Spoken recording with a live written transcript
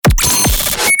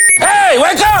Hey,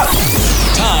 wake up!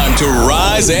 Time to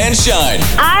rise and shine.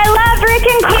 I love Rick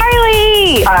and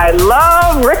Carly. I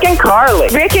love Rick and Carly.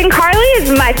 Rick and Carly is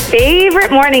my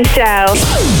favorite morning show.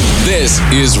 This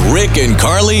is Rick and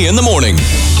Carly in the morning.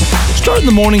 Starting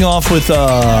the morning off with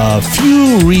a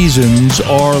few reasons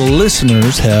our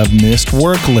listeners have missed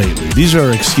work lately. These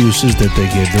are excuses that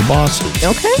they gave their bosses.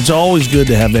 Okay. It's always good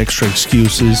to have extra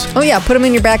excuses. Oh, yeah. Put them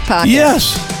in your back pocket.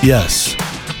 Yes.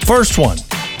 First one.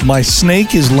 My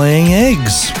snake is laying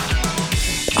eggs.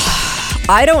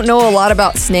 I don't know a lot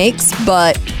about snakes,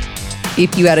 but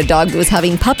if you had a dog that was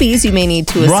having puppies, you may need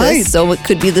to assist. Right. So it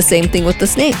could be the same thing with the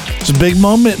snake. It's a big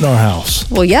moment in our house.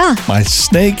 Well, yeah. My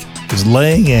snake is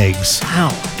laying eggs. Wow.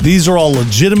 These are all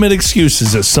legitimate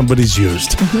excuses that somebody's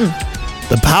used. Mm-hmm.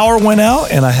 The power went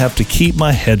out, and I have to keep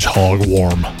my hedgehog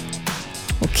warm.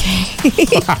 Okay.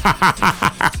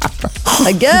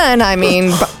 Again, I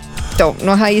mean, don't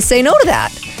know how you say no to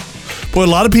that. Boy, a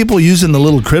lot of people using the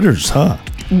little critters, huh?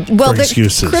 Well, for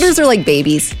excuses. Critters are like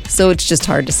babies, so it's just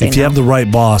hard to say If you have the right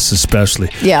boss, especially.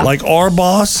 Yeah. Like our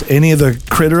boss, any of the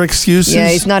critter excuses. Yeah,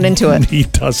 he's not into it. He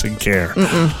doesn't care.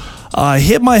 I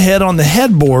hit my head on the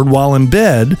headboard while in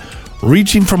bed,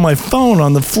 reaching for my phone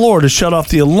on the floor to shut off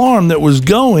the alarm that was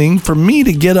going for me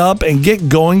to get up and get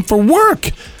going for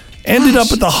work. Ended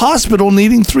up at the hospital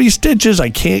needing 3 stitches. I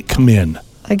can't come in.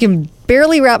 I can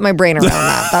barely wrap my brain around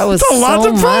that. That was It's a lot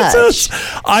so to process.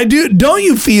 much. I do. Don't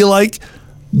you feel like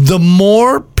the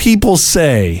more people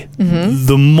say,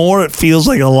 the more it feels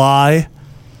like a lie?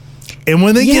 And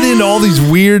when they get into all these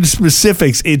weird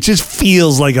specifics, it just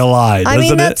feels like a lie, doesn't I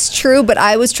mean, it? that's true, but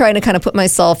I was trying to kind of put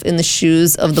myself in the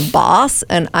shoes of the boss,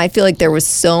 and I feel like there was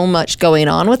so much going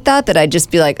on with that I'd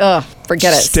just be like, oh,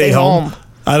 forget it. Stay home.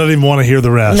 I don't even want to hear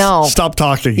the rest. No. Stop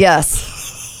talking.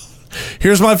 Yes.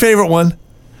 Here's my favorite one.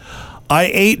 I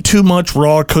ate too much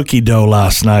raw cookie dough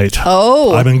last night.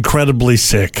 Oh. I'm incredibly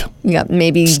sick. Yeah,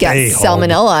 maybe you got Stay home.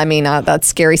 salmonella. I mean, that's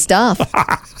scary stuff.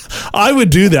 I would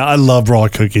do that. I love raw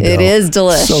cookie dough. It is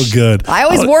delicious. So good. I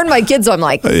always warn my kids, I'm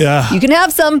like, Yeah. you can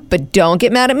have some, but don't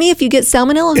get mad at me if you get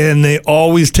salmonella. And they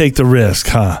always take the risk,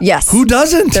 huh? Yes. Who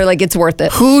doesn't? They're like, it's worth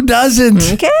it. Who doesn't?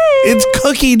 Okay. It's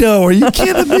cookie dough. Are you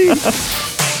kidding me?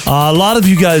 A lot of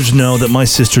you guys know that my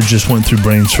sister just went through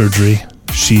brain surgery.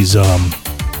 She's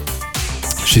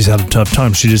had a tough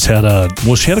time. She just had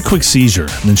she had a quick seizure,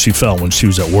 and then she fell when she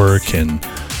was at work, and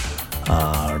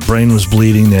her brain was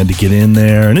bleeding. They had to get in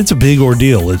there, and it's a big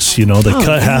ordeal. It's, they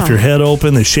cut half your head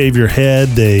open, they shave your head,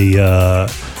 they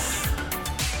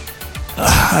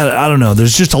I don't know.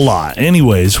 There's just a lot.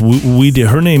 Anyways, we did.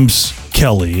 Her name's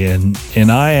Kelly, and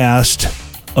I asked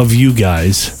of you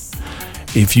guys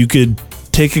if you could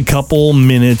take a couple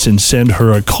minutes and send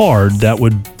her a card. That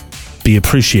would be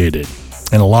appreciated.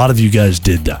 And a lot of you guys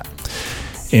did that.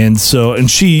 And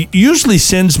she usually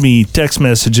sends me text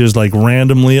messages like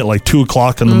randomly at like 2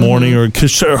 o'clock in the morning, or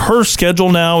because her schedule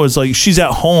now is like she's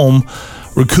at home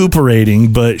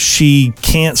recuperating, but she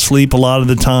can't sleep a lot of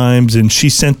the times. And she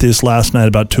sent this last night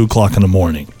about 2 o'clock in the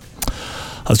morning.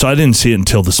 So I didn't see it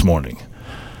until this morning.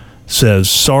 Says,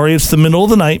 sorry, it's the middle of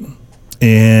the night,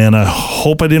 and I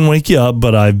hope I didn't wake you up,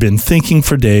 but I've been thinking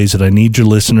for days that I need your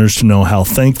listeners to know how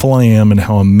thankful I am and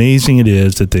how amazing it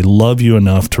is that they love you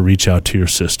enough to reach out to your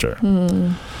sister.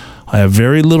 I have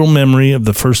very little memory of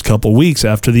the first couple weeks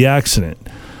after the accident,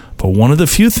 but one of the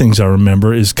few things I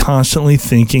remember is constantly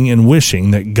thinking and wishing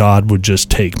that God would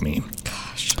just take me.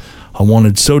 Gosh. I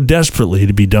wanted so desperately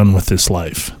to be done with this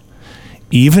life,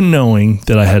 even knowing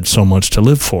that I had so much to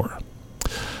live for.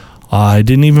 I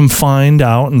didn't even find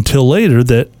out until later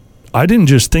that I didn't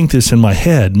just think this in my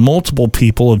head. Multiple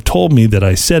people have told me that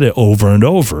I said it over and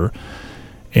over,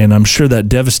 and I'm sure that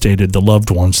devastated the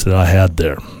loved ones that I had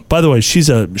there. By the way, she's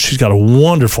got a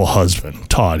wonderful husband,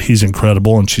 Todd. He's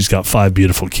incredible, and she's got 5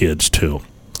 beautiful kids too.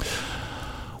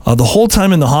 The whole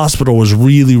time in the hospital was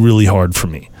really, really hard for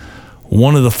me.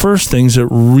 One of the first things that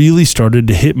really started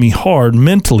to hit me hard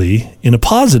mentally in a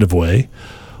positive way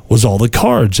was all the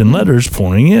cards and letters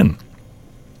pouring in.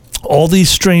 All these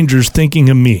strangers thinking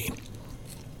of me.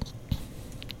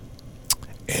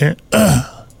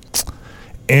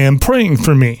 And praying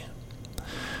for me.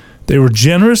 They were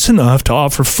generous enough to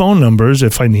offer phone numbers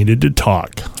if I needed to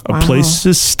talk, a place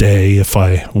to stay if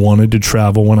I wanted to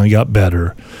travel when I got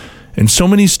better, and so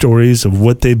many stories of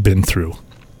what they've been through.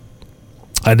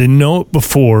 I didn't know it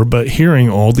before, but hearing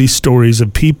all these stories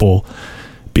of people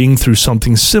being through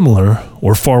something similar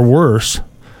or far worse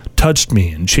touched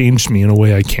me and changed me in a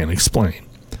way I can't explain.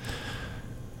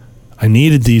 I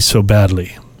needed these so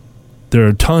badly. There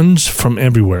are tons from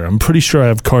everywhere. I'm pretty sure I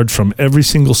have cards from every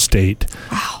single state,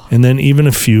 and then even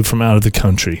a few from out of the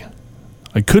country.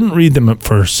 I couldn't read them at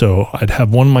first, so I'd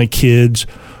have one of my kids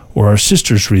or our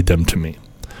sisters read them to me.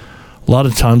 A lot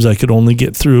of times I could only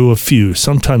get through a few,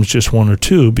 sometimes just one or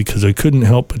two, because I couldn't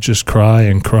help but just cry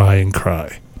and cry and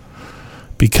cry.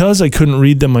 Because I couldn't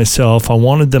read them myself, I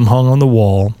wanted them hung on the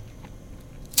wall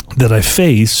that I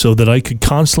faced so that I could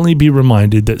constantly be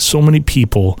reminded that so many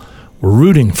people were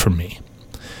rooting for me.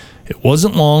 It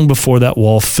wasn't long before that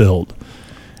wall filled,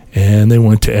 and they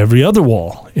went to every other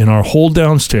wall in our whole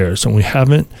downstairs, and we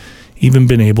haven't even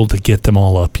been able to get them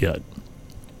all up yet.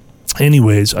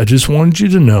 Anyways, I just wanted you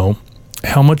to know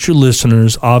how much your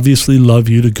listeners obviously love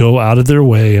you to go out of their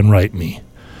way and write me.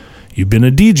 You've been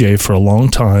a DJ for a long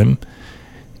time,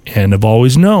 and I've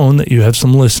always known that you have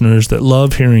some listeners that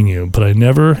love hearing you, but I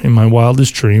never, in my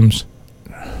wildest dreams,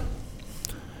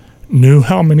 knew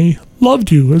how many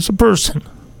loved you as a person.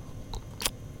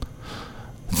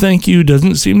 Thank you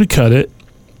doesn't seem to cut it,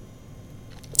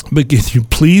 but can you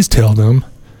please tell them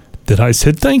that I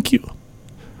said thank you?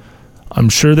 I'm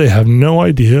sure they have no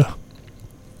idea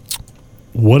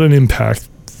what an impact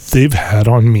they've had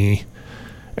on me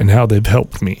and how they've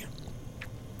helped me.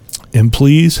 And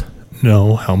please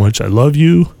know how much I love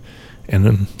you, and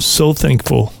I'm so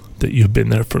thankful that you've been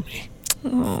there for me.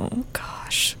 Oh,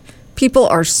 gosh. People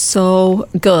are so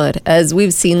good. As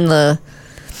we've seen the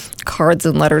cards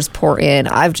and letters pour in,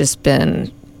 I've just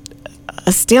been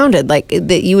astounded, like,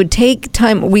 that you would take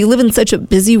time. We live in such a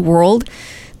busy world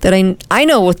that I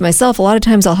know with myself, a lot of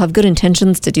times I'll have good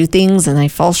intentions to do things and I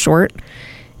fall short.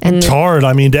 And it's hard.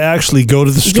 I mean, to actually go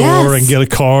to the store and get a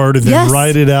card and then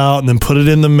write it out and then put it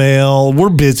in the mail. We're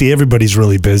busy. Everybody's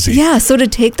really busy. Yeah. So to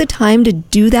take the time to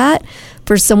do that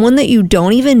for someone that you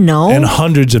don't even know. And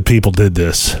hundreds of people did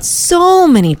this. So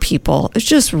many people. It's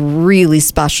just really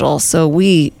special. So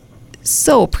we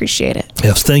so appreciate it.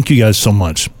 Yes. Thank you guys so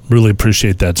much. Really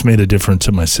appreciate that. It's made a difference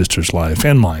in my sister's life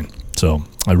and mine. So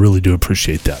I really do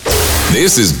appreciate that.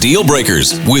 This is Deal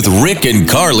Breakers with Rick and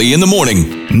Carly in the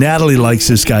morning. Natalie likes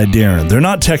this guy, Darren. They're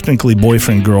not technically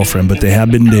boyfriend-girlfriend, but they have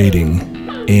been dating.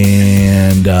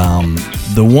 And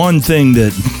the one thing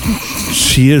that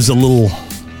she is a little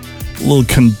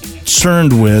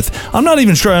concerned with, I'm not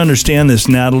even sure I understand this,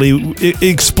 Natalie.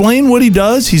 Explain what he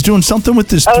does. He's doing something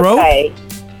with his throat? Okay.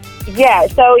 Yeah,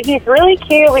 so he's really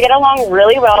cute. We get along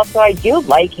really well, so I do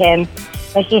like him.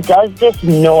 But he does this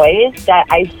noise that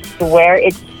I swear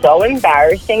it's so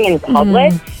embarrassing in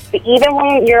public. But even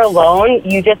when you're alone,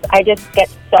 I just get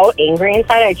so angry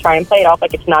inside. I try and play it off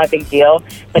like it's not a big deal,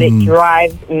 but it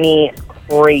drives me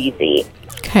crazy.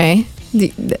 Okay.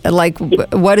 Like,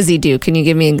 what does he do? Can you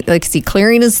give me, like, is he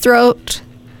clearing his throat?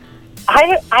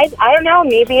 I don't know.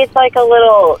 Maybe it's like a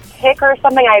little tick or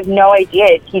something. I have no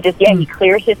idea. He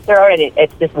clears his throat, and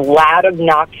it's this loud,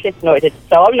 obnoxious noise. It's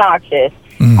so obnoxious.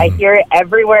 I hear it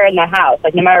everywhere in the house.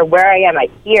 Like, no matter where I am, I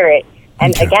hear it.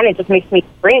 And again, it just makes me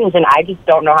cringe, and I just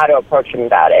don't know how to approach him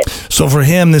about it. So for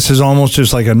him, this is almost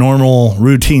just like a normal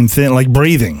routine thing, like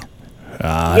breathing.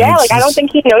 I don't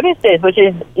think he notices, which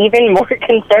is even more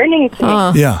concerning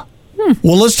to me. Yeah.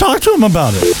 Well, let's talk to him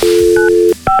about it.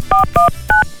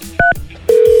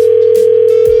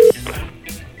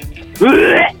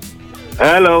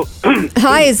 Hello.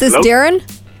 Hi, is this Darren?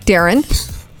 Darren?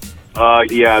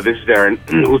 Yeah, this is Darren.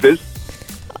 Who's this?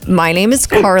 My name is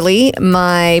Carly.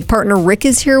 My partner Rick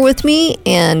is here with me,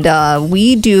 and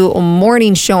we do a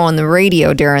morning show on the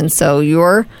radio, Darren. So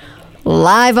you're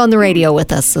live on the radio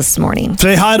with us this morning.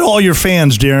 Say hi to all your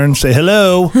fans, Darren. Say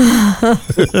hello.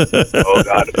 Oh,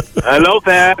 God. Hello,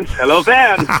 fans. Hello,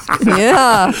 fans.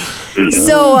 Yeah.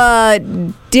 So,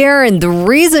 Darren, the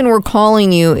reason we're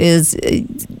calling you is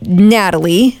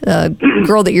Natalie, a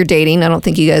girl that you're dating. I don't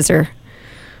think you guys are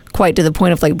quite to the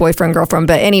point of like boyfriend, girlfriend.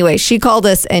 But anyway, she called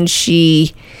us and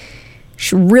she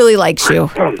really likes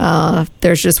you.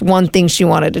 There's just one thing she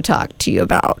wanted to talk to you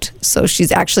about. So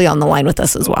she's actually on the line with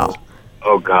us as well.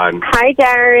 Oh, God. Hi,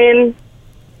 Darren.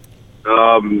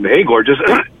 Hey, gorgeous.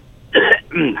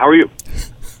 How are you?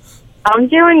 I'm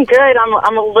doing good.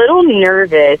 I'm a little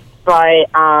nervous, but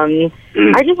I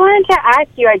just wanted to ask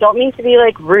you, I don't mean to be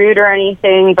like rude or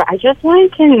anything, but I just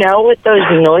wanted to know what those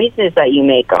noises that you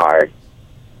make are.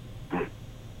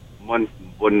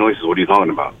 What noises? What are you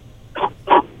talking about?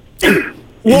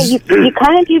 Yeah, you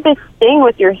kind of do this thing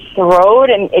with your throat,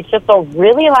 and it's just a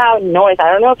really loud noise.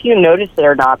 I don't know if you noticed it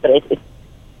or not, but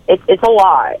it's a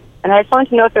lot. And I just wanted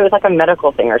to know if it was like a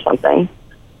medical thing or something.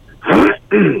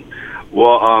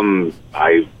 Well,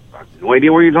 I have no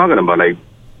idea what you're talking about. I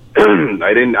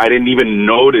didn't even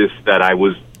notice that I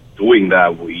was doing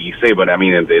that. What you say, but I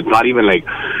mean, it's not even like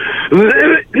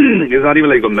it's not even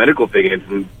like a medical thing. It's,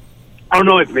 I don't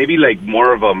know. It's maybe like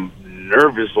more of a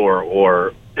nervous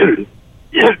or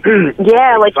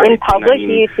Yeah, like in public, do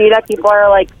you see that people are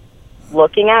like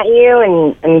looking at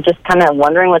you and just kind of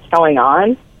wondering what's going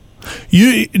on?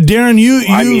 Darren,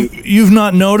 you've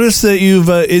not noticed that you've.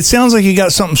 It sounds like you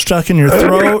got something stuck in your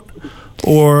throat,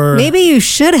 or Maybe you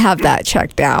should have that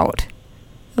checked out.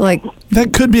 Like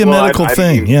that could be a medical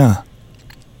thing. Yeah.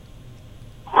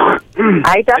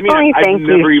 I definitely think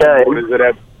you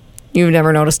should. You've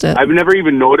never noticed it. I've never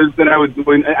even noticed that I was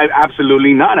doing.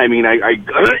 Absolutely not. I mean, I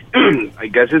I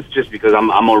guess it's just because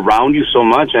I'm around you so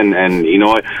much, and you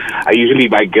know, I usually,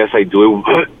 I guess I do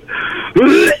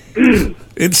it.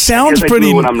 It sounds I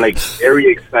pretty. when I'm like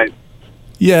very excited.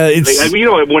 Yeah, it's Like, you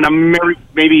know, when I'm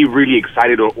maybe really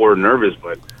excited or nervous,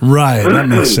 but right. That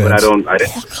makes sense. But I don't.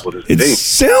 Well, It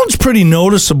sounds pretty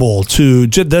noticeable too.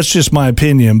 That's just my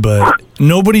opinion, but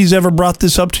nobody's ever brought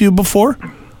this up to you before.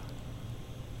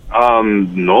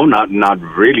 No, not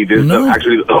really. This No?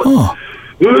 actually. Oh.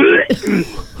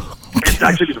 It's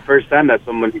actually the first time that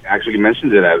someone actually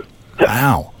mentioned it.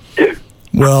 Wow.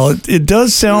 Well, it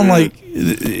does sound like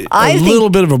a I think little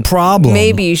bit of a problem.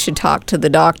 maybe you should talk to the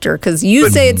doctor because you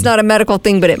say it's not a medical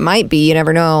thing, but it might be. You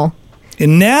never know.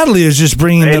 And Natalie is just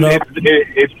bringing it And up.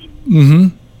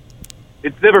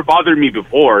 it's never bothered me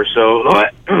before, so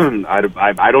I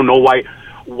don't know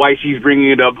why she's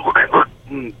bringing it up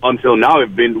until now.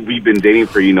 We've been dating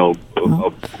for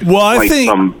Well, I think.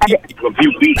 a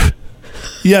few weeks.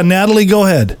 Yeah, Natalie, go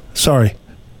ahead. Sorry.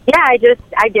 Yeah,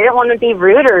 I didn't want to be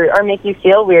rude or make you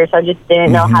feel weird, so I just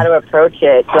didn't know how to approach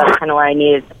it. So that's kind of why I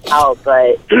needed help.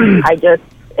 But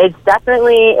it's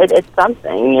definitely, it's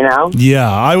something, you know? Yeah,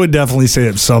 I would definitely say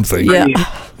it's something. Yeah.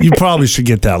 You probably should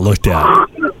get that looked at.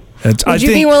 Would you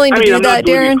be willing to do I'm that, not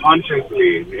doing Darren? it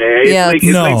consciously. It's Yeah, like,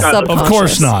 No, it's like of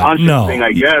course not. conscious No. thing,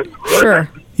 I guess. Sure.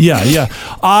 Yeah.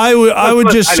 I would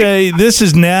just say this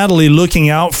is Natalie looking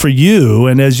out for you,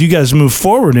 and as you guys move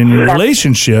forward in your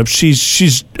relationship,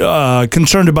 she's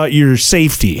concerned about your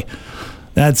safety.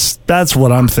 That's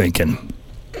what I'm thinking.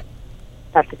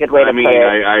 That's a good way to I mean, put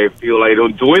it. I feel I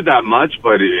don't do it that much,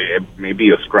 but maybe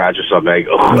a scratch or something.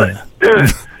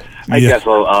 I guess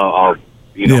I'll I'll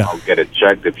get it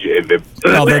checked if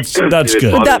Oh, that's if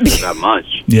good. Would that be- that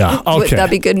much? Yeah. Okay. Would that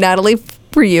be good, Natalie,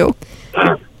 for you?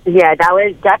 Yeah, that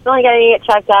was definitely getting it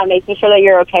checked out, making sure that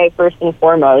you're okay first and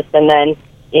foremost, and then,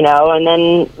 and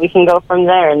then we can go from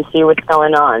there and see what's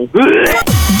going on.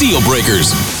 Deal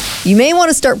breakers. You may want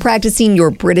to start practicing your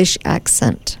British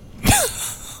accent.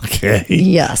 Okay.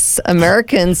 Yes,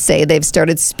 Americans say they've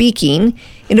started speaking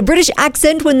in a British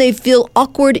accent when they feel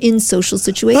awkward in social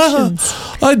situations.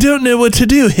 I don't know what to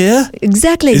do here.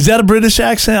 Exactly. Is that a British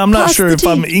accent? I'm not Pass sure the if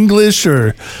I'm tea. English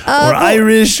or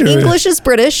Irish or English is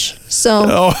British, so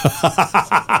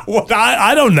Well,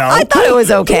 I don't know. I thought it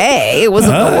was okay. It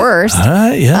wasn't the worst.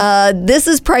 Yeah. This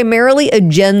is primarily a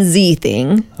Gen Z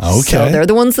thing. Okay. So they're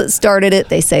the ones that started it.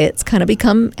 They say it's kind of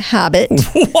become habit.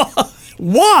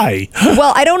 Why?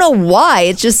 Well, I don't know why.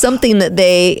 It's just something that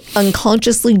they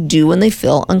unconsciously do when they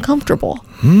feel uncomfortable.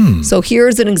 So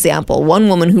here's an example. One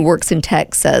woman who works in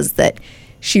tech says that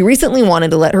she recently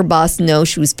wanted to let her boss know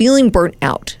she was feeling burnt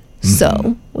out.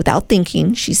 So, without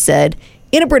thinking, she said,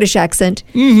 in a British accent,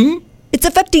 it's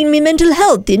affecting me mental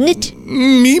health, isn't it?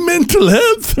 Me mental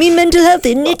health? Me mental health,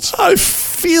 isn't it? I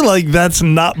feel like that's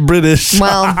not British.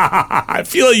 Well, I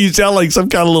feel like you sound like some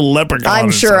kind of little leprechaun. I'm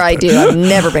or sure I something. do. I've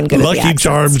never been good Lucky at the accents.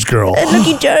 Charms girl.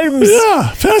 Lucky Charms.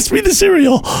 Yeah, pass me the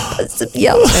cereal.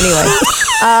 Yeah, anyway.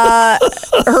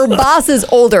 Her boss is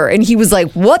older, and he was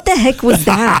like, what the heck was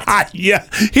that? Yeah,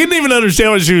 he didn't even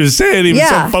understand what she was saying. He was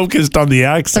Yeah. so focused on the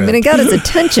accent. I mean, it got his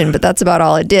attention, but that's about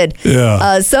all it did.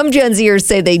 Yeah. Some Gen Zers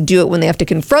say they do it when they have to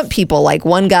confront people. Like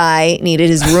one guy needed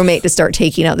his roommate to start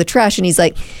taking out the trash, and he's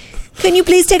like, can you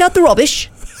please take out the rubbish?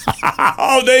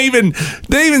 Oh, they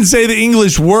even say the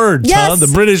English words, huh? Yes. The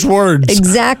British words.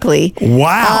 Exactly.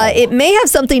 Wow. It may have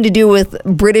something to do with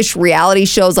British reality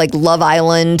shows like Love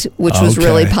Island, which was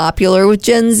really Okay. popular with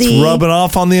Gen Z. It's rubbing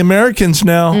off on the Americans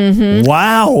now.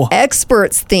 Wow.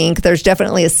 Experts think there's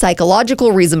definitely a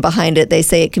psychological reason behind it. They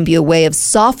say it can be a way of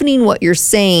softening what you're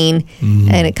saying,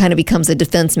 and it kind of becomes a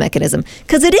defense mechanism.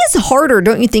 Because it is harder,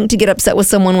 don't you think, to get upset with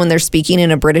someone when they're speaking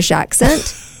in a British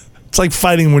accent? It's like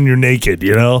fighting when you're naked,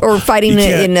 you know? Or fighting You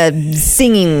in can't- a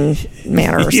singing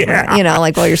manner or something, Yeah.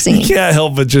 like while you're singing. You can't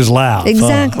help but just laugh. huh?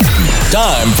 Exactly.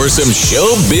 Time for some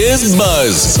showbiz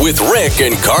buzz with Rick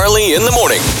and Carly in the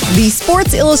morning. The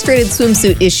Sports Illustrated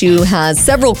swimsuit issue has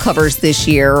several covers this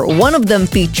year. One of them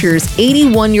features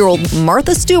 81-year-old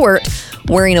Martha Stewart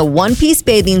wearing a one-piece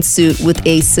bathing suit with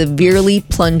a severely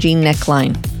plunging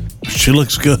neckline. She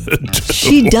looks good.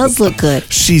 She does look good.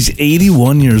 She's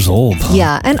 81 years old. Huh?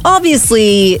 Yeah, and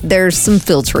obviously there's some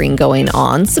filtering going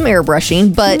on, some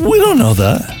airbrushing, but We don't know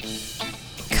that.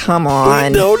 come We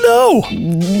on. don't know.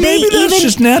 Maybe that's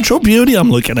just natural beauty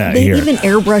I'm looking at They here. even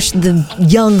airbrushed the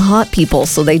young hot people,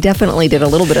 so they definitely did a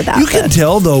little bit of that. You can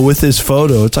tell, though, with this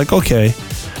photo, it's like, okay,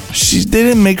 they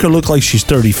didn't make her look like she's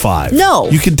 35. No.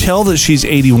 You can tell that she's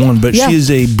 81, but Yeah. she is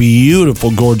a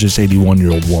beautiful, gorgeous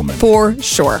 81-year-old woman. For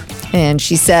sure. And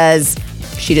she says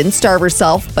she didn't starve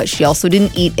herself, but she also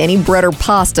didn't eat any bread or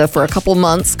pasta for a couple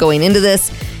months going into this.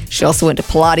 She also went to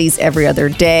Pilates every other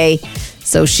day.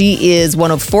 So she is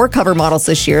one of 4 cover models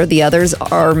this year. The others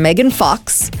are Megan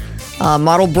Fox,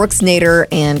 model Brooks Nader,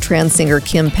 and trans singer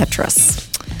Kim Petras.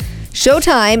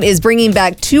 Showtime is bringing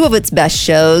back 2 of its best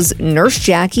shows, Nurse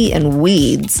Jackie and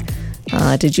Weeds.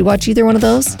 Did you watch either one of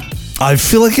those? I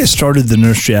feel like I started the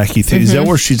Nurse Jackie thing. Is that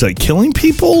where she's like killing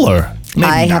people, or maybe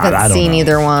I not? haven't I don't seen know.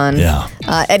 either one. Yeah.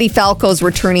 Eddie Falco's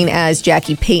returning as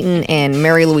Jackie Payton, and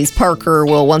Mary Louise Parker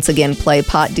will once again play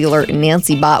pot dealer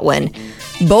Nancy Botwin.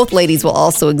 Both ladies will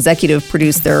also executive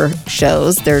produce their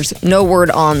shows. There's no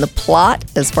word on the plot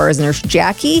as far as Nurse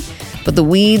Jackie, but the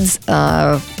Weeds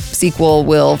sequel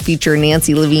will feature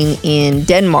Nancy living in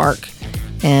Denmark,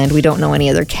 and we don't know any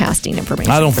other casting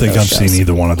information. I don't for think those I've shows. seen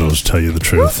either one of those, tell you the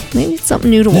truth. Maybe it's something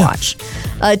new to watch.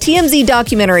 A TMZ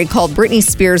documentary called Britney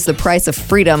Spears: The Price of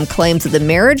Freedom claims that the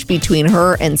marriage between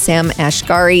her and Sam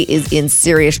Asghari is in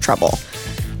serious trouble.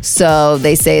 So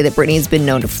they say that Britney's been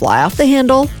known to fly off the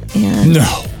handle. And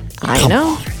No. I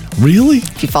know. Really?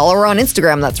 If you follow her on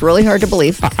Instagram, that's really hard to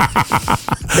believe.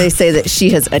 They say that she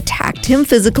has attacked him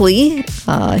physically.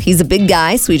 He's a big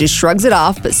guy, so he just shrugs it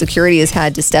off, but security has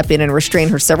had to step in and restrain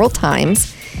her several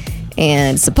times.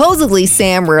 And supposedly,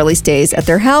 Sam rarely stays at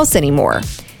their house anymore.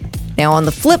 Now, on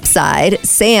the flip side,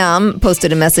 Sam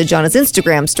posted a message on his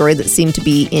Instagram story that seemed to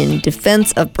be in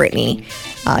defense of Britney.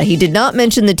 He did not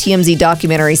mention the TMZ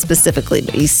documentary specifically,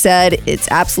 but he said it's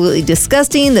absolutely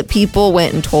disgusting that people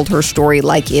went and told her story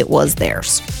like it was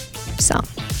theirs. So,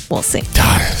 we'll see.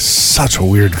 God, such a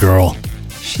weird girl.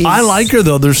 She's- I like her,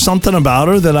 though. There's something about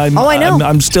her that I'm, Oh, I know.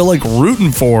 I'm still like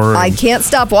rooting for her. I can't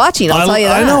stop watching, I'll tell you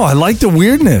that. I know. I like the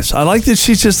weirdness. I like that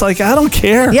she's just like, I don't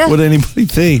care Yeah. what anybody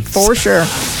thinks. For sure.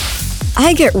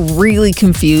 I get really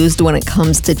confused when it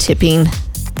comes to tipping.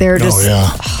 There are just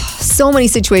so many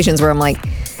situations where I'm like,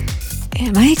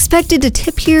 am I expected to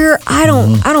tip here? I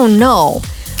don't know.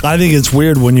 I think it's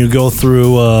weird when you go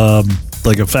through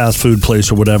like a fast food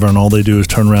place or whatever, and all they do is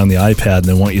turn around the iPad and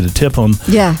they want you to tip them.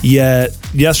 Yeah. Yet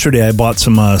yesterday I bought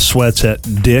some sweats at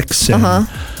Dick's, and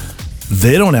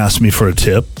they don't ask me for a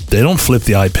tip. They don't flip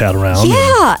the iPad around.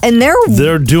 Yeah, and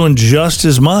They're doing just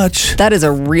as much. that is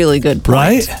a really good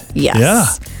point. Right? Yes.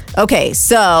 Yeah. Okay,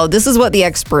 so this is what the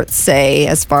experts say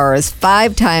as far as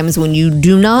 5 times when you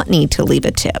do not need to leave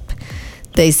a tip.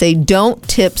 They say don't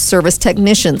tip service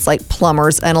technicians like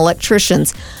plumbers and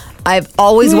electricians. I've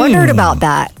always wondered about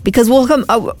that because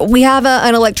we have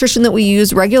an electrician that we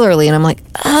use regularly, and I'm like,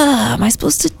 am I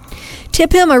supposed to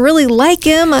tip him? I really like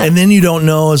him. And then you don't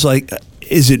know, it's like,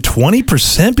 is it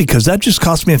 20%? Because that just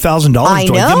cost me $1,000. I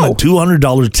Do I give him a know.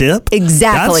 $200 tip?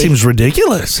 Exactly. That seems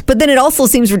ridiculous. But then it also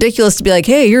seems ridiculous to be like,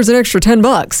 hey, here's an extra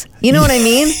 $10. You know what I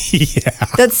mean? Yeah.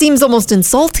 That seems almost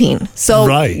insulting. So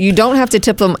Right. you don't have to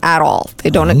tip them at all.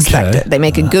 They don't expect Okay. it. They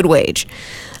make a good wage.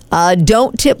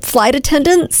 Don't tip flight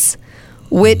attendants,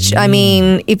 which, I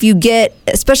mean, if you get,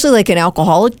 especially like an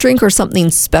alcoholic drink or something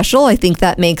special, I think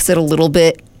that makes it a little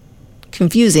bit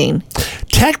confusing.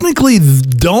 Technically,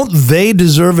 don't they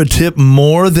deserve a tip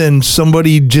more than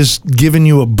somebody just giving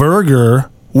you a burger?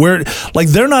 Where, like,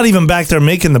 they're not even back there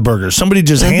making the burger. Somebody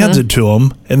just hands it to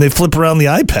them, and they flip around the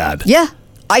iPad. Yeah,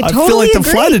 I totally feel like the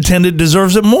agree. flight attendant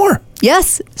deserves it more.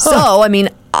 Yes. So, I mean,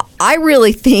 I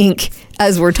really think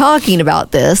as we're talking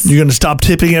about this, You're going to stop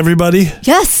tipping everybody?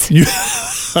 yes.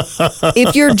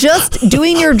 If you're just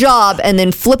doing your job and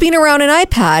then flipping around an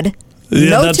iPad, Yeah,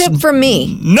 no that's- tip from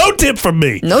me. No tip from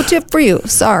me. No tip for you.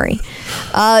 Sorry.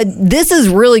 This is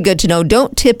really good to know.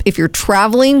 Don't tip if you're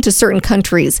traveling to certain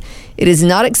countries. It is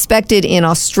not expected in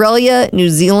Australia, New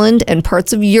Zealand, and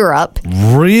parts of Europe.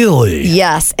 Really?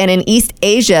 Yes. And in East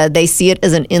Asia, they see it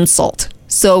as an insult.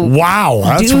 So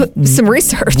Wow. do some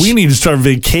research. We need to start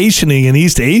vacationing in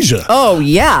East Asia. Oh,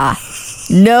 yeah.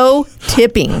 No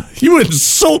tipping. You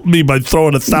insult me by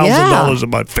throwing $1,000 in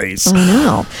my face. I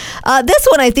know. This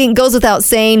one, I think, goes without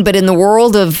saying, but in the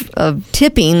world of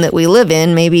tipping that we live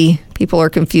in, maybe people are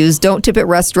confused. Don't tip at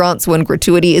restaurants when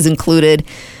gratuity is included.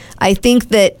 I think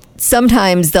that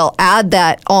sometimes they'll add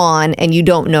that on and you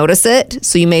don't notice it,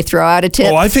 so you may throw out a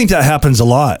tip. Oh, I think that happens a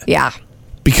lot Yeah.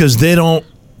 because they don't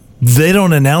They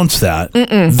don't announce that.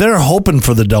 They're hoping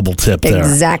for the double tip there.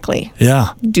 Exactly.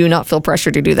 Yeah. Do not feel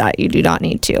pressure to do that. You do not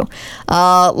need to.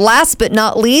 Last but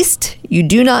not least, you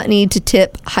do not need to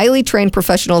tip highly trained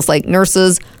professionals like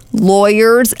nurses,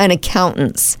 lawyers, and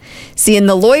accountants. See, in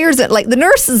the lawyers, like the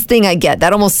nurses thing, I get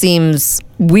that almost seems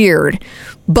weird,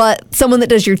 but someone that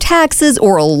does your taxes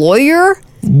or a lawyer,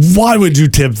 Why would you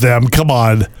tip them? Come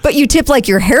on. but you tip like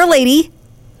your hair lady.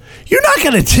 You're not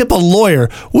going to tip a lawyer.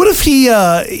 What if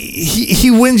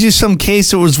he wins you some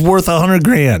case that was worth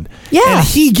 $100,000? Yeah. And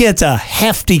he gets a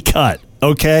hefty cut.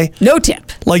 Okay. No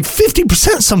tip. Like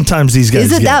 50% sometimes these guys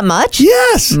Is it get. that much?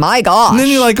 Yes. My gosh. And then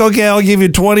you're like, okay, I'll give you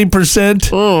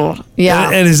 20%. Oh, yeah.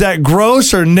 And is that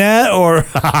gross or net or?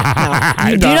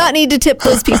 You do not need to tip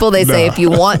those people. They say if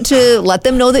you want to let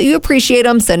them know that you appreciate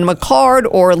them, send them a card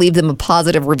or leave them a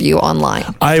positive review online.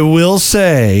 I will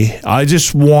say, I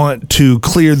just want to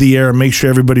clear the air and make sure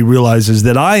everybody realizes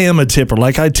that I am a tipper.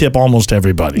 Like I tip almost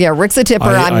everybody. Yeah, Rick's a tipper.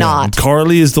 I'm not.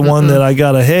 Carly is the one that I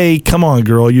gotta. Hey, come on,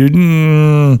 girl.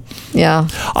 Yeah.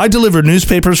 I delivered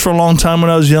newspapers for a long time when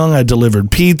I was young. I delivered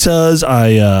pizzas.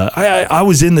 I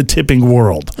was in the tipping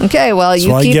world. Okay, well, you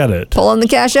So I keep get it. pulling the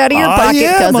cash out of your pocket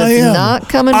because it's not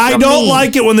coming from me. I don't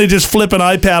like it when they just flip an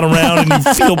iPad around and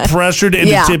you feel pressured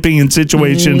into Yeah. tipping in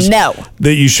situations No.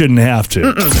 that you shouldn't have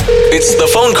to. It's the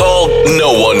phone call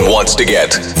no one wants to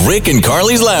get. Rick and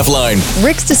Carly's Laugh Line.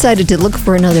 Rick's decided to look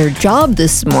for another job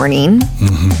this morning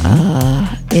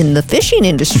in the fishing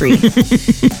industry,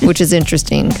 which is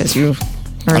interesting because you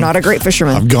are not a great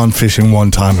fisherman. I've gone fishing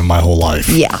one time in my whole life.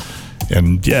 Yeah.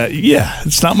 And yeah,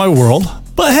 it's not my world.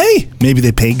 But hey, maybe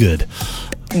they pay good.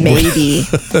 Maybe.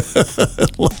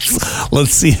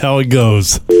 Let's see how it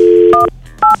goes.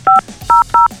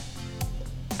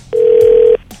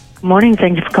 Morning.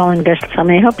 Thank you for calling Guest. How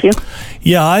may I help you?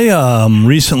 Yeah, I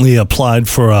recently applied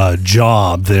for a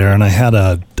job there, and I had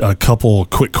a couple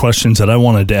quick questions that I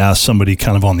wanted to ask somebody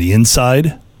kind of on the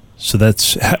inside. So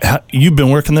that's you've been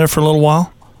working there for a little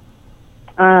while?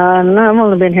 No, I've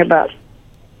only been here about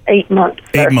 8 months.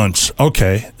 Sir. 8 months.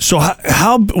 Okay. So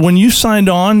how when you signed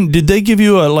on, did they give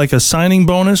you a signing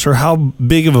bonus, or how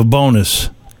big of a bonus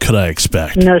could I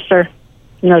expect? No, sir.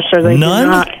 No, sir. They None? do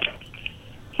not.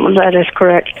 That is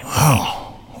correct.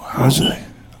 I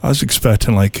was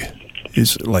expecting like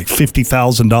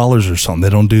 $50,000 or something. They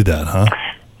don't do that, huh?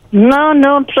 No,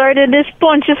 I'm sorry to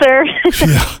disappoint you, sir.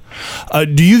 Yeah.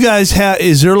 Do you guys have?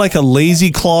 Is there like a lazy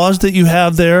clause that you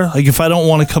have there? Like if I don't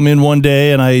want to come in one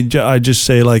day and I just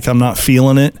say like I'm not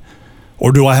feeling it,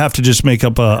 or do I have to just make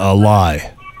up a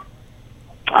lie?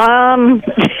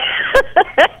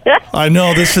 I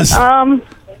know this is.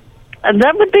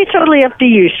 That would be totally up to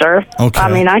you, sir. Okay.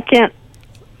 I mean, I can't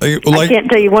Like,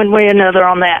 tell you one way or another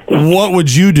on that. what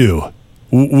would you do?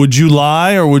 Would you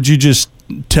lie, or would you just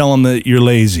tell them that you're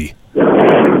lazy?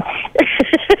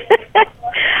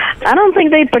 I don't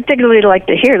think they particularly like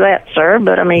to hear that, sir.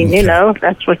 But I mean, you know,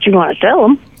 that's what you want to tell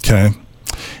them. Okay.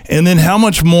 And then how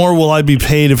much more will I be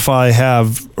paid if I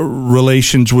have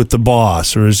relations with the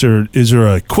boss? Or is there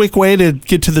a quick way to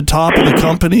get to the top of the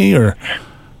company? Or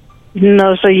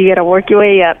No, so you got to work your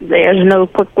way up. There's no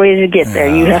quick way to get there.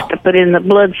 You have to put in the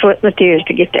blood, sweat, and the tears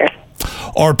to get there.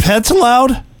 are pets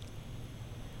allowed?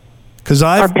 Because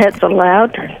Are pets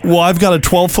allowed? I've got a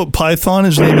 12-foot python.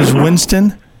 His name is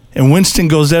Winston, and Winston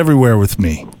goes everywhere with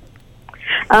me.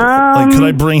 Could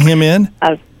I bring him in?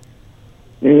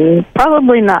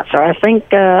 Probably not, sir. I think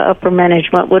upper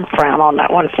management would frown on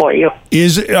that one for you.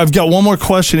 I've got one more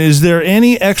question. Is there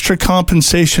any extra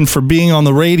compensation for being on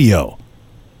the radio?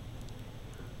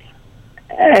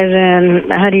 As in,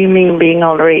 how do you mean being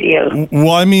on the radio?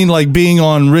 Well, I mean like being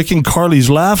on Rick and Carly's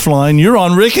Laugh Line. You're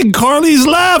on Rick and Carly's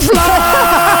Laugh Line!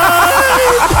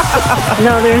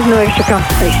 No, there's no extra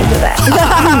compensation to that.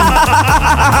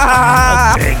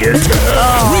 Dang it.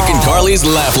 Rick and Carly's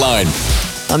Laugh Line.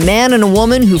 A man and a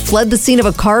woman who fled the scene of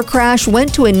a car crash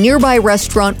went to a nearby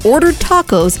restaurant, ordered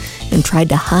tacos, and tried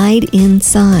to hide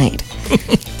inside.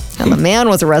 Now, the man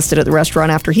was arrested at the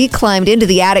restaurant after he climbed into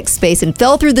the attic space and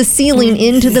fell through the ceiling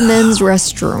into the men's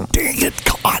restroom. Dang it,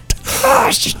 God. I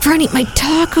was just trying to eat my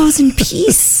tacos in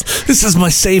peace. This is my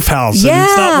safe house, Yeah. and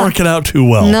it's not working out too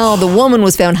well. No, the woman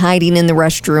was found hiding in the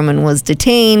restroom and was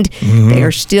detained. They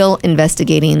are still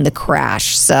investigating the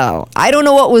crash. So I don't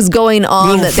know what was going on.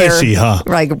 Little that fishy, they're huh?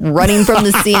 like running from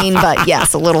the scene, but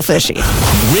yes, a little fishy.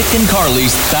 Rick and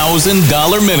Carly's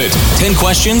 $1,000 minute. 10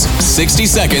 questions, 60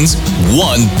 seconds,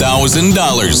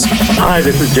 $1,000. Hi,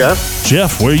 this is Jeff.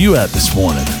 Jeff, where are you at this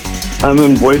morning? I'm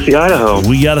in Boise, Idaho.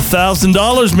 We got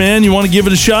 $1,000, man. You want to give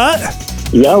it a shot?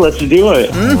 Yeah, let's do it.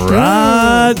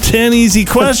 Right. 10 easy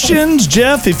questions.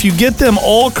 Jeff, if you get them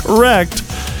all correct,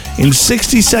 In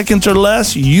 60 seconds or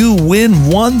less, you win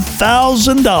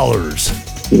 $1,000.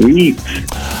 Sweet.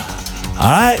 All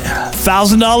right,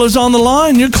 $1,000 on the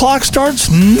line. Your clock starts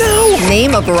now.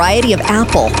 Name a variety of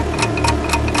apple.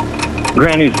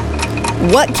 Granny's.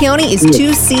 What county is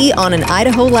 2C on an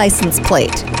Idaho license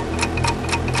plate?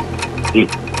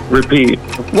 Repeat.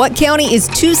 What county is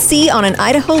 2C on an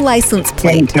Idaho license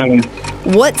plate? County.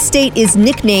 What state is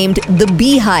nicknamed the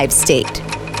Beehive State?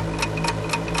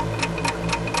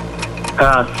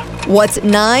 Pass. What's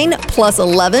 9 plus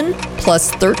 11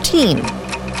 plus 13?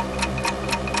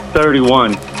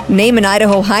 31. Name an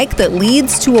Idaho hike that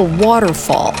leads to a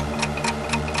waterfall.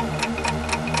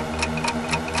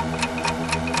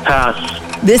 Pass.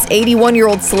 This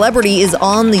 81-year-old celebrity is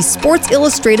on the Sports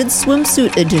Illustrated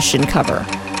swimsuit edition cover.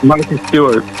 Martha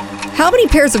Stewart. How many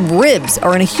pairs of ribs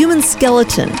are in a human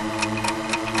skeleton?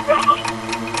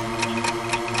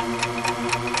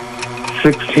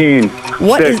 16.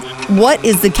 Six. What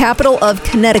is the capital of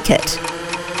Connecticut?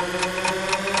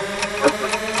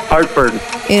 Hartford.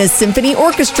 In a symphony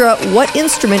orchestra, what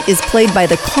instrument is played by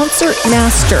the concert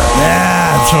master?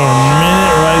 That's our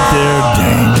minute right there.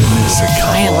 Dang, we missed a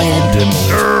couple, didn't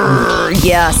we?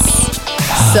 Yes.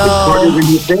 Harder So than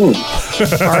you think.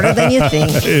 harder than you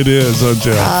think. It is, don't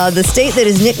you? The state that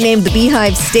is nicknamed the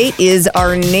Beehive State is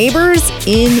our neighbors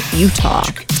in Utah.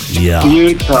 Yeah.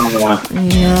 Utah.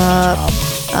 Yep.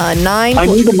 9. I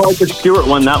knew the Martha Stewart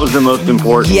one. That was the most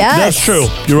important. Yes. That's true.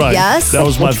 You're right. Yes. That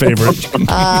was my favorite.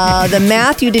 The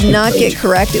math you did not get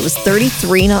correct. It was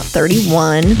 33, not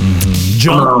 31.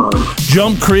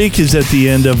 Jump Creek is at the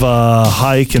end of a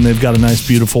hike, and they've got a nice,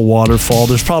 beautiful waterfall.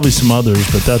 There's probably some others,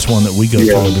 but that's one that we go to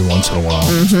every once in a while.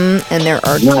 And there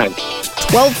are Nice.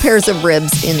 12 pairs of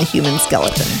ribs in the human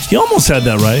skeleton. You almost had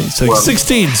that right. It's like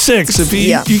 16, 6.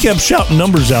 If you kept shouting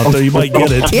numbers out there, you might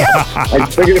get it. Yeah. I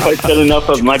figured if I said enough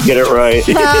of them, I'd get it right.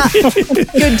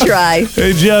 Good try.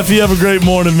 Hey, Jeff, you have a great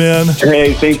morning, man.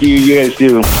 Hey, thank you. You guys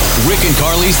do. Rick and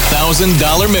Carly's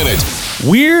 $1,000 Minute.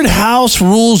 Weird house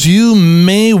rules you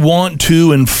may want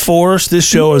to enforce. This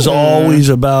show is always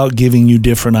about giving you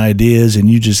different ideas, and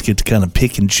you just get to kind of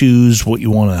pick and choose what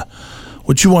you want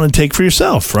to take for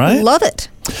yourself, right? Love it.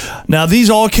 Now,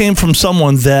 these all came from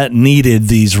someone that needed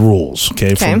these rules,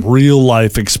 okay, from real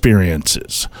life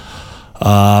experiences.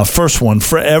 First one,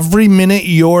 for every minute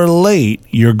you're late,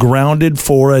 you're grounded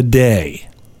for a day.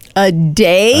 A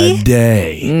day? A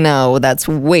day. No, that's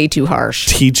way too harsh.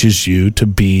 Teaches you to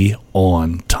be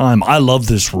on time. I love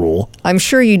this rule. I'm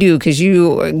sure you do, because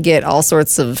you get all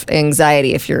sorts of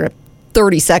anxiety if you're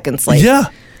 30 seconds late. Yeah.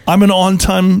 I'm an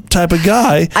on-time type of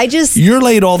guy. You're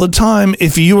late all the time.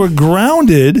 If you were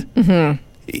grounded,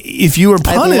 if you were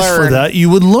punished for that, you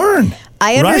would learn.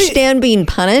 I understand being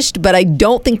punished, but I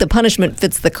don't think the punishment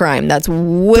fits the crime. That's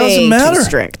way too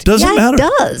strict. Doesn't matter. It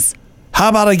does. How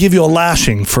about I give you a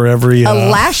lashing for every... A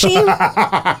lashing?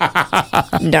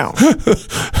 No.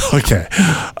 Okay.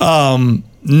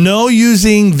 No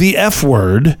using the F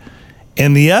word,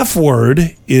 and the F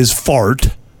word is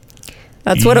fart.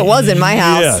 That's what it was in my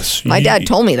house. Yes. My dad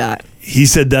told me that. He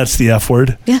said that's the F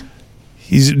word? Yeah.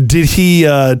 Did he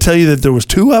tell you that there was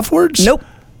 2 F words? Nope.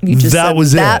 You just that said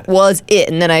was that was it.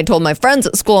 And then I told my friends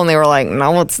at school, and they were like,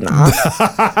 no, it's not.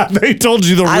 They told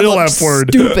you the real F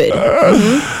word. Stupid.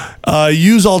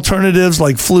 Use alternatives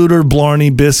like fluter,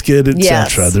 blarney, biscuit,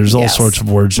 etc. Yes. There's all sorts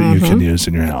of words that you can use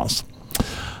in your house.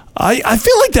 I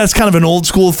feel like that's kind of an old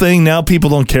school thing. Now people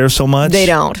don't care so much. They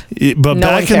don't. But No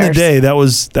back one in the cares. day, that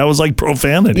was like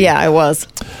profanity. Yeah, it was.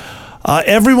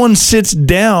 Everyone sits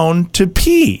down to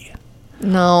pee.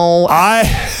 No.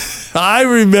 I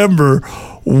remember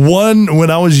when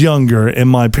I was younger, and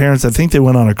my parents, I think they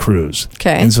went on a cruise.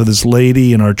 Okay. And so this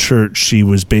lady in our church, she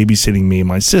was babysitting me and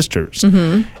my sisters.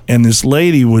 And this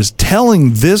lady was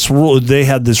telling this rule. They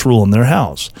had this rule in their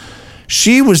house.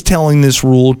 She was telling this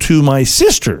rule to my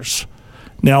sisters.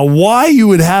 Now, why you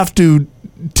would have to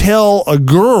tell a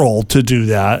girl to do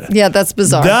that? Yeah, that's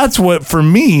bizarre. That's what, for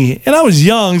me, and I was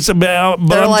young, so, but I'm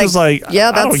just like,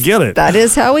 yeah, I don't get it. That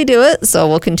is how we do it, so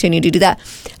we'll continue to do that.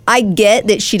 I get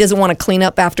that she doesn't want to clean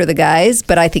up after the guys,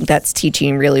 but I think that's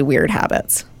teaching really weird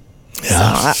habits.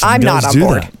 Yeah, so I'm not on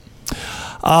board.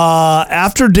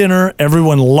 After dinner,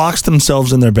 everyone locks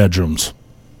themselves in their bedrooms.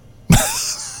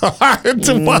 I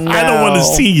don't want to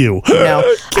see you.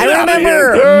 No. I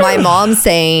remember my mom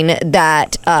saying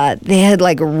that they had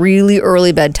like really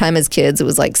early bedtime as kids. It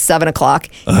was like 7 o'clock,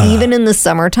 even in the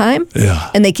summertime. Yeah.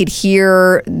 And they could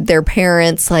hear their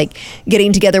parents like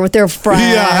getting together with their friends.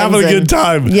 Yeah, having a good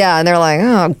time. Yeah, and they're like,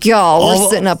 oh, God, we're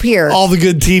sitting up here. All the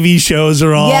good TV shows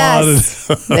are on. Yes.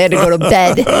 They had to go to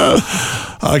bed.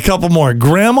 A couple more.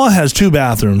 Grandma has 2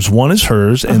 bathrooms. One is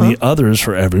hers and the other is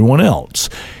for everyone else.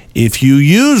 If you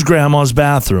use Grandma's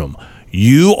bathroom,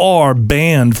 you are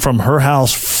banned from her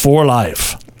house for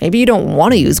life. Maybe you don't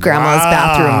want to use Grandma's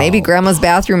bathroom. Maybe Grandma's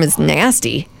bathroom is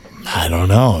nasty. I don't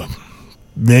know.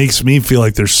 Makes me feel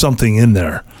like there's something in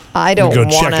there. I don't Go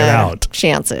want check it out. to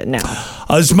chance it, no.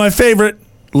 This is my favorite.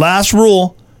 Last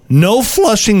rule. No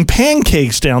flushing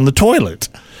pancakes down the toilet.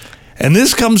 And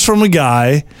this comes from a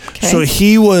guy. Okay. So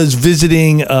he was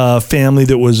visiting a family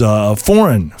that was a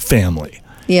foreign family.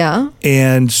 Yeah.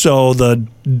 And so the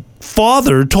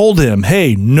father told him,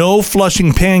 hey, no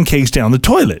flushing pancakes down the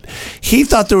toilet. He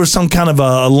thought there was some kind of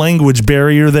a language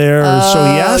barrier there. So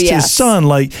he asked his son,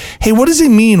 like, hey, what does he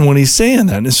mean when he's saying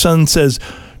that? And his son says,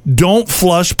 don't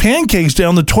flush pancakes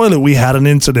down the toilet. We had an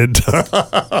incident.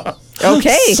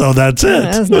 Okay. So that's it.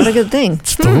 That's not a good thing.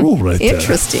 It's the rule right there.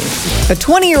 Interesting. A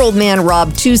 20-year-old man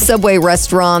robbed 2 Subway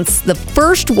restaurants. The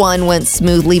first one went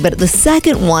smoothly, but the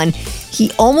second one,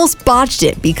 he almost botched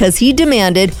it because he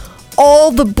demanded all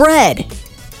the bread.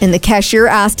 And the cashier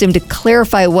asked him to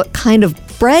clarify what kind of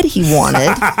bread he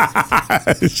wanted.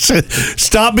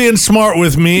 Stop being smart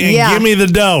with me and give me the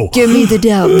dough. Give me the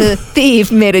dough. The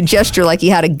thief made a gesture like he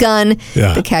had a gun.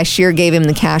 Yeah. The cashier gave him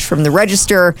the cash from the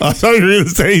register. I thought you were going to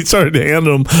say he started to hand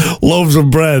him loaves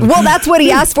of bread. Well, that's what he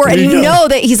asked for. And you know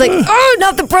that he's like, oh,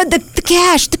 not the bread, the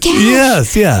cash, the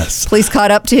cash. Yes. Police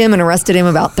caught up to him and arrested him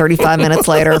about 35 minutes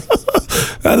later.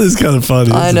 That is kind of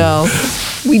funny. I know.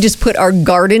 We just put our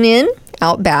garden in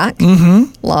out back.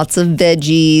 Lots of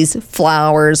veggies,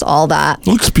 flowers, all that.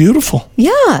 Looks beautiful.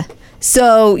 Yeah.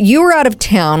 So you were out of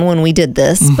town when we did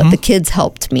this, but the kids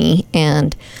helped me,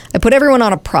 and I put everyone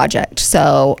on a project.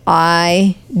 So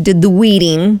I did the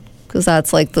weeding, because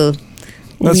that's like the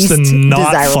least the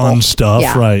not desirable. fun stuff,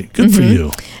 Yeah. right? Good for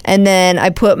you. And then I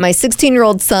put my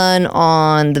 16-year-old son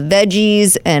on the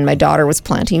veggies, and my daughter was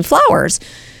planting flowers.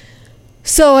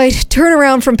 So I turn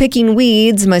around from picking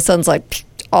weeds. My son's like,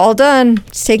 all done.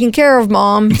 It's taken care of,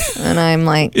 Mom. And I'm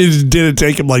like, Did it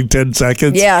take him like 10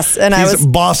 seconds? Yes. And I was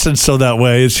Boston's so that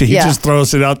way. He just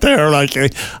throws it out there like,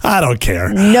 I don't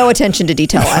care. no attention to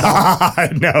detail at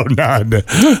all. No, none.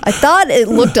 I thought it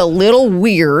looked a little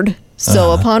weird.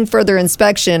 So upon further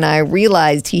inspection, I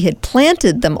realized he had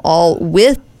planted them all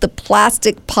with the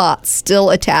plastic pots still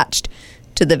attached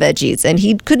to the veggies. And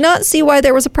he could not see why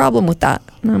there was a problem with that.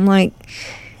 And I'm like,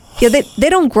 yeah, they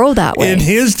don't grow that way. In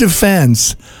his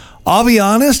defense, I'll be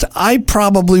honest, I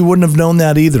probably wouldn't have known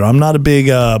that either. I'm not a big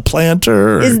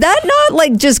planter. Is that not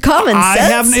like just common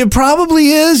sense? It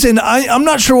probably is, and I'm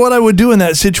not sure what I would do in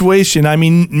that situation. I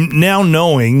mean, now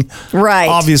knowing, right?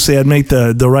 Obviously, I'd make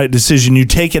the right decision. You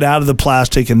take it out of the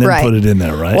plastic and then put it in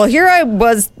there, right? Well, here I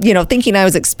was, thinking I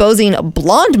was exposing a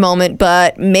blonde moment,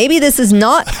 but maybe this is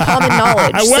not common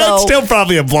knowledge. Well, it's still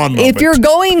probably a blonde moment. If you're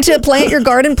going to plant your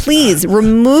garden, please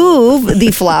remove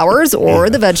the flowers or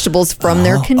the vegetables from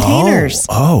their containers.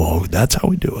 Oh, that's how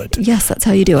we do it. Yes, that's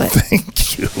how you do it.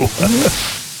 Thank you.